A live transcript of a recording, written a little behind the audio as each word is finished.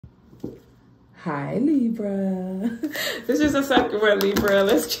Hi, Libra. This is the second one, Libra.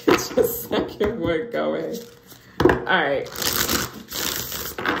 Let's get your second one going. All right.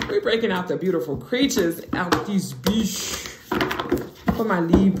 We're breaking out the beautiful creatures out these beash for my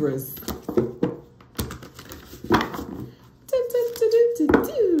Libras.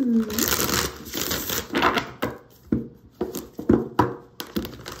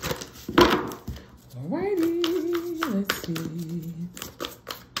 Alrighty, let's see.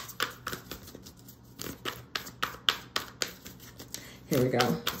 Here we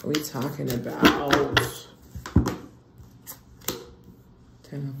go. We're talking about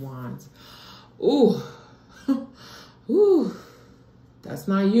 10 of Wands. Ooh. Ooh. That's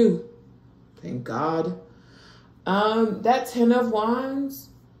not you. Thank God. That 10 of Wands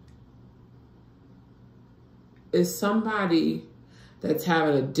is somebody that's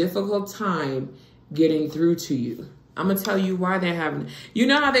having a difficult time getting through to you. I'm going to tell you why they're having... You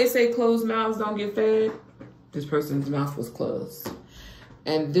know how they say closed mouths don't get fed? This person's mouth was closed.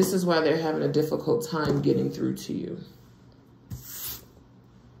 And this is why they're having a difficult time getting through to you.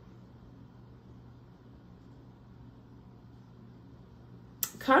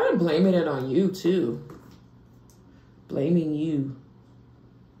 Kind of blaming it on you, too. Blaming you.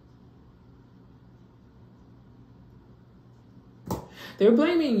 They're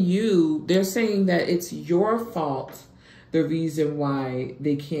blaming you. They're saying that it's your fault, the reason why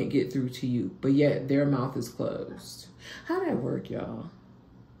they can't get through to you, but yet their mouth is closed. How'd that work, y'all?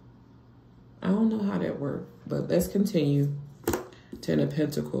 I don't know how that worked, but let's continue. 10 of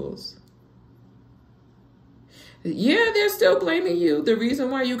Pentacles. Yeah, they're still blaming you. The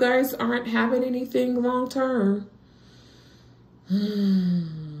reason why you guys aren't having anything long term.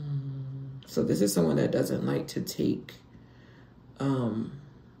 So this is someone that doesn't like to take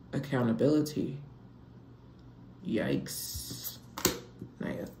accountability. Yikes.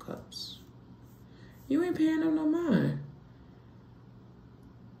 Knight of Cups. You ain't paying them no mind.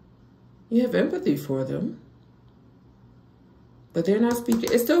 You have empathy for them, but they're not speaking.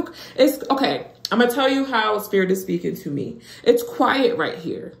 It's okay. I'm going to tell you how Spirit is speaking to me. It's quiet right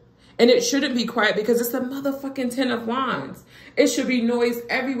here. And it shouldn't be quiet because it's the motherfucking 10 of Wands. It should be noise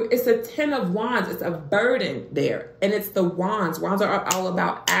everywhere. It's a 10 of Wands. It's a burden there. And it's the Wands. Wands are all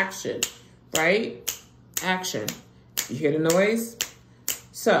about action, right? Action. You hear the noise?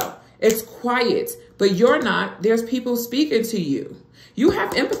 So it's quiet, but you're not. There's people speaking to you. You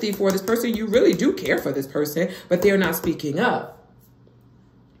have empathy for this person. You really do care for this person, but they're not speaking up.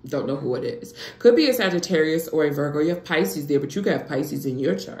 Don't know who it is. Could be a Sagittarius or a Virgo. You have Pisces there, but you got Pisces in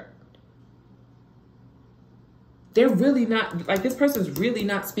your chart. They're really not, like, this person's really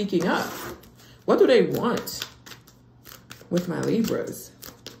not speaking up. What do they want with my Libras?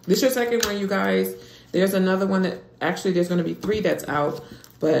 This is your second one, you guys. There's another one that, actually, there's going to be 3 that's out,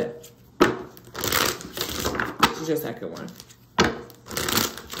 but this is your second one.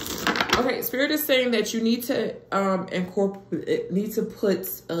 Okay, Spirit is saying that you need to put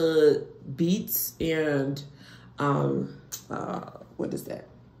beats and what is that?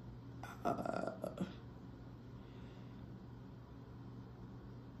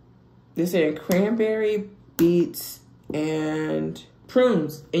 They're saying cranberry, beets, and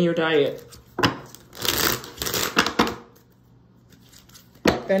prunes in your diet.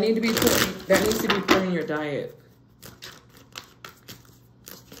 That needs to be put in your diet.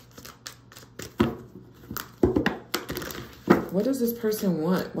 What does this person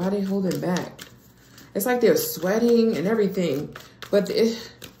want? Why are they holding back? It's like they're sweating and everything, but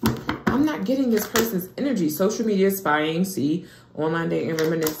I'm not getting this person's energy. Social media spying, see, online dating,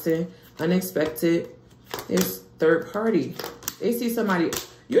 reminiscing, unexpected. There's third party. They see somebody.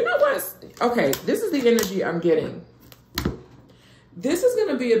 You know what? Okay, this is the energy I'm getting. This is going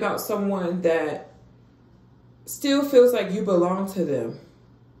to be about someone that still feels like you belong to them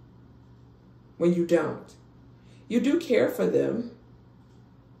when you don't. You do care for them,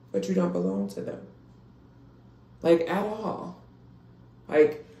 but you don't belong to them. Like, at all.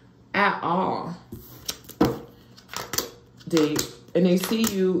 Like, at all. And they see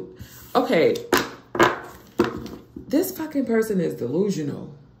you. Okay. This fucking person is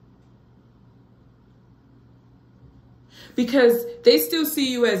delusional. Because they still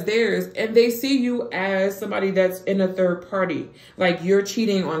see you as theirs, and they see you as somebody that's in a third party. Like, you're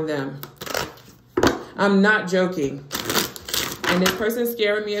cheating on them. I'm not joking. And this person's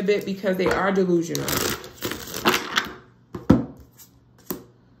scaring me a bit because they are delusional.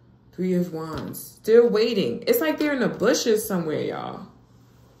 3 of Wands. Still waiting. It's like they're in the bushes somewhere, y'all.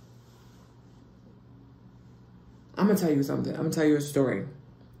 I'm going to tell you something. I'm going to tell you a story.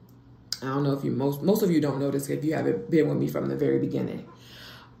 I don't know if you, most of you don't know this if you haven't been with me from the very beginning.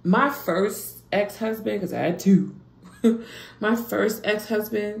 My first ex-husband, because I had two, my first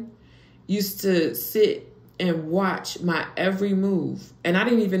ex-husband used to sit and watch my every move. And I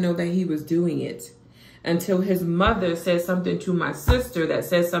didn't even know that he was doing it until his mother said something to my sister that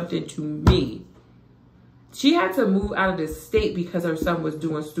said something to me. She had to move out of the state because her son was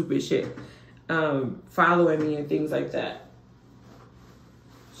doing stupid shit, following me and things like that.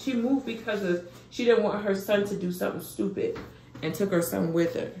 She moved because she didn't want her son to do something stupid and took her son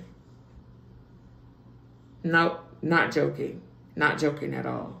with her. Nope, not joking. Not joking at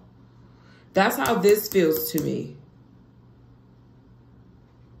all. That's how this feels to me.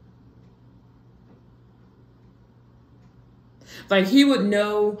 Like, he would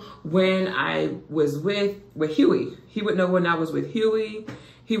know when I was with Huey. He would know when I was with Huey.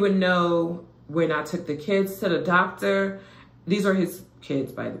 He would know when I took the kids to the doctor. These are his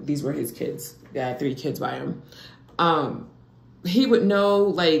kids. These were his kids. I had 3 kids by him. He would know,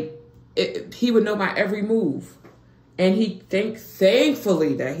 like, he would know my every move. And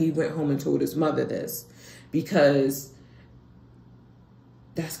thankfully that he went home and told his mother this, because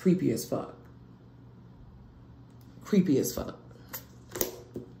that's creepy as fuck. Creepy as fuck.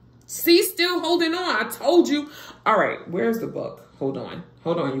 See, still holding on. I told you. All right, where's the book? Hold on.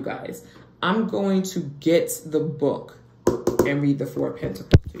 Hold on, you guys. I'm going to get the book and read the 4 of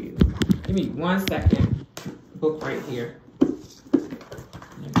Pentacles to you. Give me 1 second. Book right here.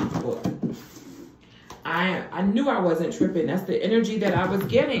 Book. I knew I wasn't tripping. That's the energy that I was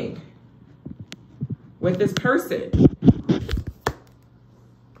getting with this person.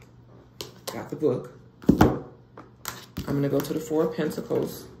 Got the book. I'm going to go to the 4 of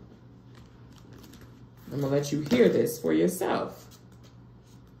Pentacles. I'm going to let you hear this for yourself.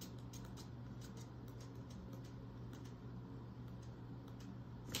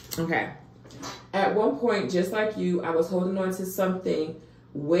 Okay. At one point, just like you, I was holding on to something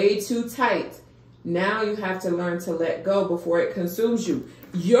way too tight. Now you have to learn to let go before it consumes you.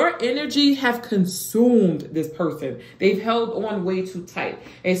 Your energy have consumed this person. They've held on way too tight.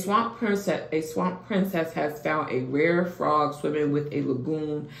 A swamp princess has found a rare frog swimming with a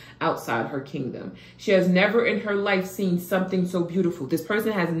lagoon outside her kingdom. She has never in her life seen something so beautiful. This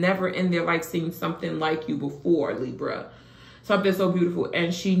person has never in their life seen something like you before, Libra. Something so beautiful.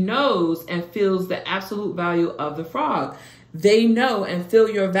 And she knows and feels the absolute value of the frog. They know and feel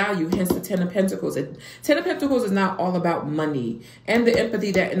your value, hence the 10 of Pentacles. And 10 of Pentacles is not all about money. And the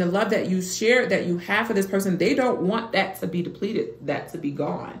empathy that and the love that you share, that you have for this person, they don't want that to be depleted, that to be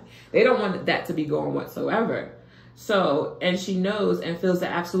gone. They don't want that to be gone whatsoever. So, and she knows and feels the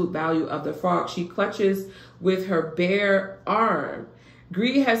absolute value of the frog. She clutches with her bare arm.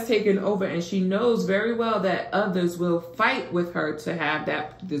 Greed has taken over, and she knows very well that others will fight with her to have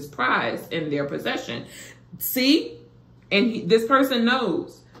this prize in their possession. See? And this person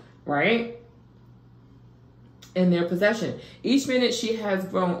knows, right? In their possession. Each minute she has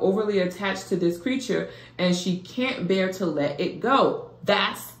grown overly attached to this creature, and she can't bear to let it go.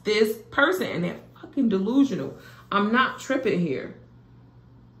 That's this person, and they're fucking delusional. I'm not tripping here.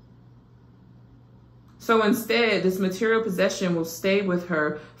 So instead, this material possession will stay with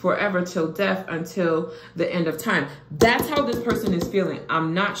her forever till death, until the end of time. That's how this person is feeling.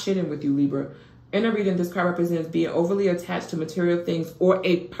 I'm not shitting with you, Libra. In a reading, this card represents being overly attached to material things or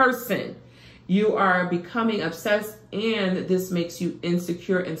a person. You are becoming obsessed, and this makes you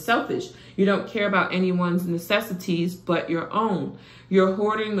insecure and selfish. You don't care about anyone's necessities but your own. You're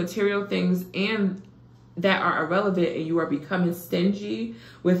hoarding material things and that are irrelevant, and you are becoming stingy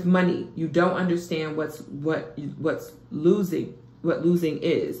with money. You don't understand what losing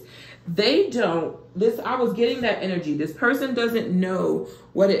is. They don't. I was getting that energy. This person doesn't know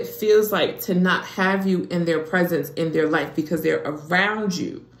what it feels like to not have you in their presence, in their life, because they're around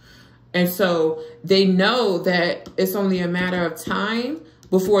you. And so they know that it's only a matter of time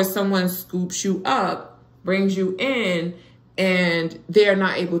before someone scoops you up, brings you in, and they're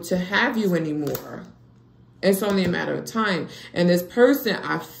not able to have you anymore. It's only a matter of time. And this person,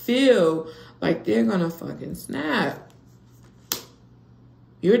 I feel like they're gonna fucking snap.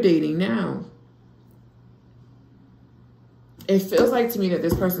 You're dating now. It feels like to me that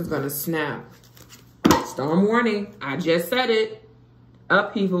this person's going to snap. Storm warning. I just said it.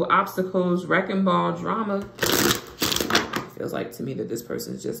 Upheaval, obstacles, wrecking ball, drama. It feels like to me that this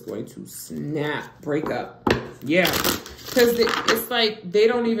person's just going to snap. Break up. Yeah. Because it's like they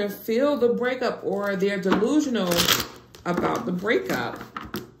don't even feel the breakup, or they're delusional about the breakup.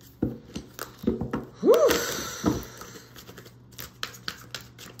 Whew.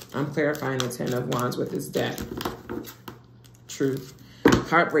 I'm clarifying the 10 of Wands with this deck. Truth.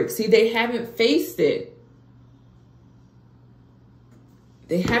 Heartbreak. See, they haven't faced it.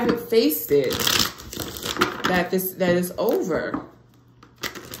 They haven't faced it. That is over.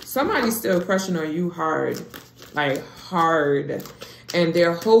 Somebody's still crushing on you hard. Like hard. And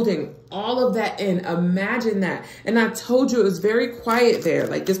they're holding all of that in. Imagine that. And I told you it was very quiet there.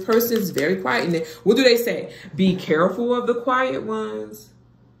 Like this person is very quiet. And what do they say? Be careful of the quiet ones.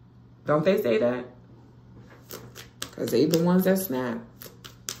 Don't they say that? Because they the ones that snap.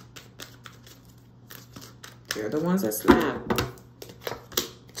 They're the ones that snap.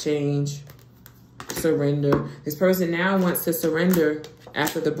 Change. Surrender. This person now wants to surrender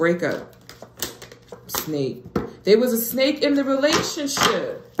after the breakup. Snake. There was a snake in the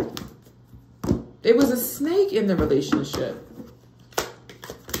relationship. There was a snake in the relationship.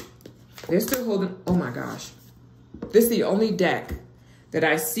 They're still holding, oh my gosh. This is the only deck that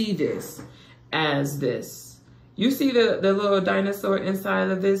I see this as this. You see the little dinosaur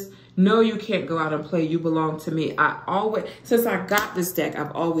inside of this? No, you can't go out and play. You belong to me. Since I got this deck,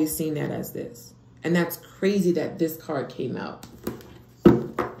 I've always seen that as this. And that's crazy that this card came out.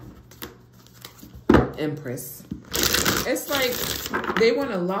 Empress. It's like they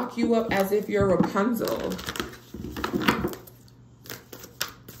want to lock you up as if you're Rapunzel.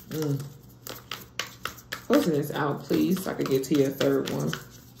 Closing this out, please, so I can get to your third one.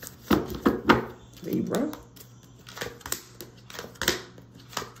 Libra.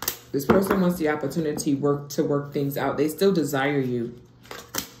 This person wants the opportunity to work things out. They still desire you.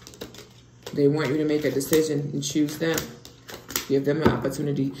 They want you to make a decision and choose them. Give them an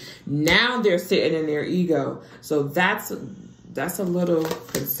opportunity. Now they're sitting in their ego. So that's a little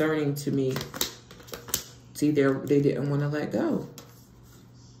concerning to me. See, they didn't want to let go.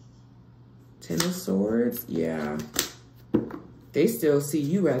 Ten of Swords, yeah. They still see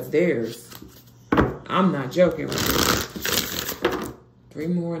you as theirs. I'm not joking with you. 3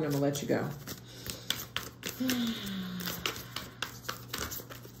 more and I'm gonna let you go.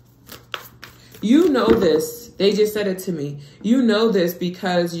 You know this. They just said it to me. You know this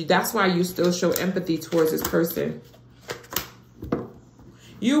because that's why you still show empathy towards this person.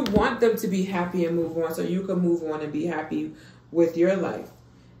 You want them to be happy and move on so you can move on and be happy with your life.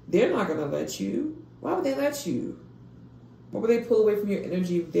 They're not going to let you. Why would they let you? Why would they pull away from your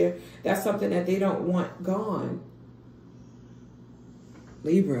energy there? That's something that they don't want gone.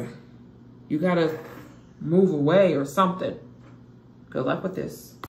 Libra, you got to move away or something. Good luck with this.